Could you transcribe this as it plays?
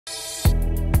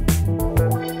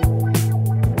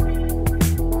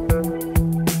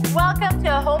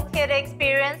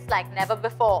like never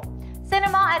before.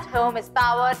 Cinema at Home is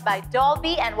powered by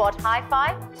Dolby and What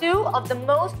Hi-Fi, two of the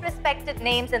most respected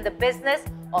names in the business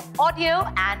of audio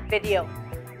and video.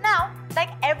 Now, like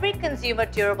every consumer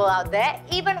durable out there,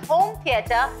 even home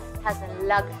theatre has a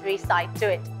luxury side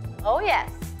to it. Oh yes.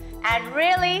 And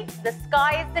really, the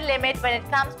sky is the limit when it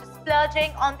comes to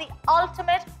splurging on the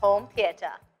ultimate home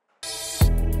theatre.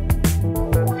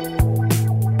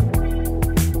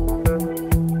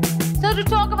 So to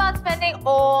talk about spending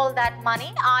all that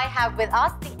money, I have with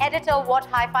us the editor of What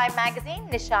Hi-Fi magazine,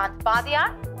 Nishant Padiyar.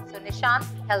 So Nishant,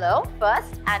 hello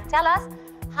first, and tell us,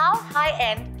 how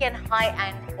high-end can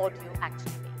high-end audio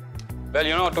actually be?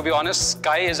 Well, to be honest,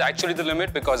 sky is actually the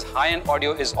limit because high-end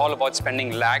audio is all about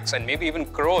spending lakhs and maybe even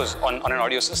crores on an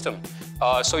audio system.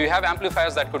 So you have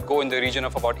amplifiers that could go in the region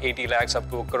of about 80 lakhs up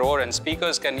to a crore, and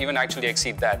speakers can even actually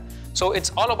exceed that. So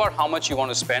it's all about how much you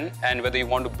want to spend and whether you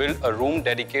want to build a room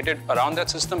dedicated around that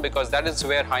system, because that is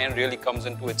where high-end really comes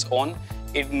into its own.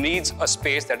 It needs a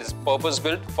space that is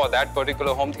purpose-built for that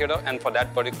particular home theater and for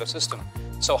that particular system.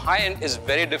 So high-end is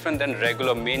very different than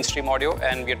regular mainstream audio,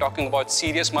 and we're talking about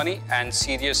serious money and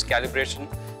serious calibration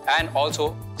and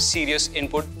also serious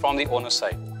input from the owner's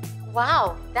side.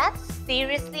 Wow, that's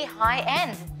seriously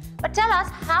high-end. But tell us,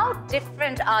 how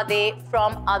different are they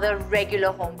from other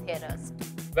regular home theaters?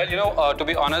 Well, to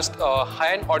be honest,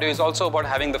 high-end audio is also about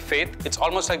having the faith. It's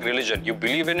almost like religion. You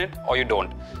believe in it or you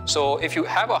don't. So if you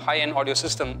have a high-end audio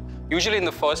system, usually in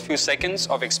the first few seconds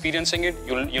of experiencing it,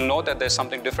 you'll know that there's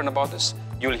something different about this.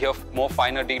 You'll hear more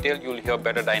finer detail, you'll hear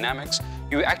better dynamics.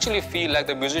 You actually feel like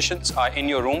the musicians are in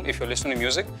your room if you're listening to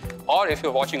music, or if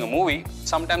you're watching a movie,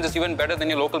 sometimes it's even better than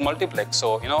your local multiplex.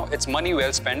 So, it's money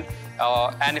well spent.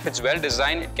 And if it's well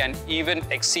designed, it can even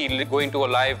exceed going to a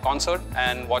live concert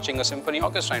and watching a symphony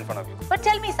orchestra in front of you. But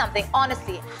tell me something,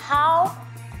 honestly, how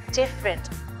different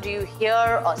do you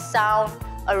hear or sound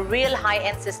a real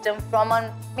high-end system from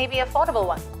a maybe affordable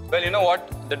one? Well, you know what?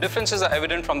 The differences are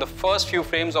evident from the first few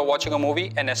frames of watching a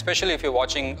movie, and especially if you're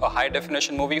watching a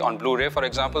high-definition movie on Blu-ray, for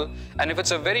example. And if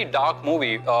it's a very dark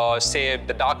movie, say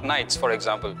The Dark Knights, for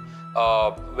example,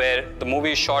 where the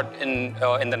movie is shot in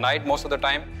the night most of the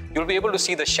time, you'll be able to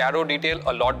see the shadow detail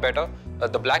a lot better.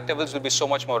 The black devils will be so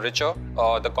much more richer.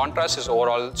 The contrast is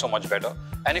overall so much better.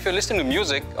 And if you're listening to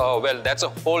music, well, that's a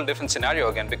whole different scenario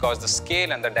again, because the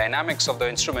scale and the dynamics of the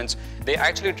instruments, they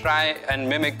actually try and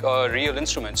mimic a real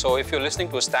instrument. So if you're listening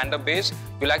to a stand-up bass,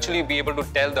 you'll actually be able to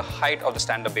tell the height of the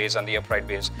stand-up bass and the upright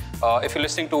bass. If you're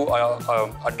listening to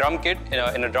a drum kit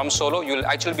in a drum solo, you'll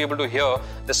actually be able to hear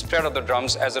the spread of the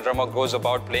drums as the drummer goes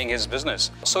about playing his business.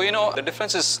 So, the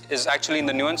difference is actually in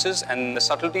the nuances and the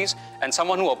subtleties, and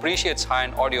someone who appreciates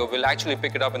high-end audio will actually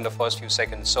pick it up in the first few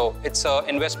seconds. So it's an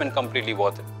investment completely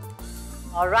worth it.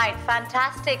 All right,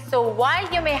 fantastic. So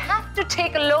while you may have to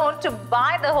take a loan to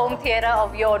buy the home theater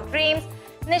of your dreams,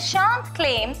 Nishant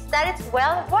claims that it's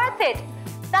well worth it.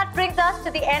 That brings us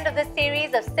to the end of this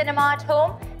series of Cinema at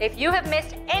Home. If you have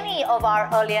missed any of our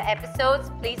earlier episodes,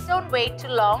 please don't wait too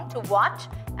long to watch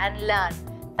and learn.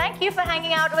 Thank you for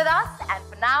hanging out with us, and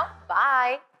for now,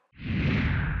 bye.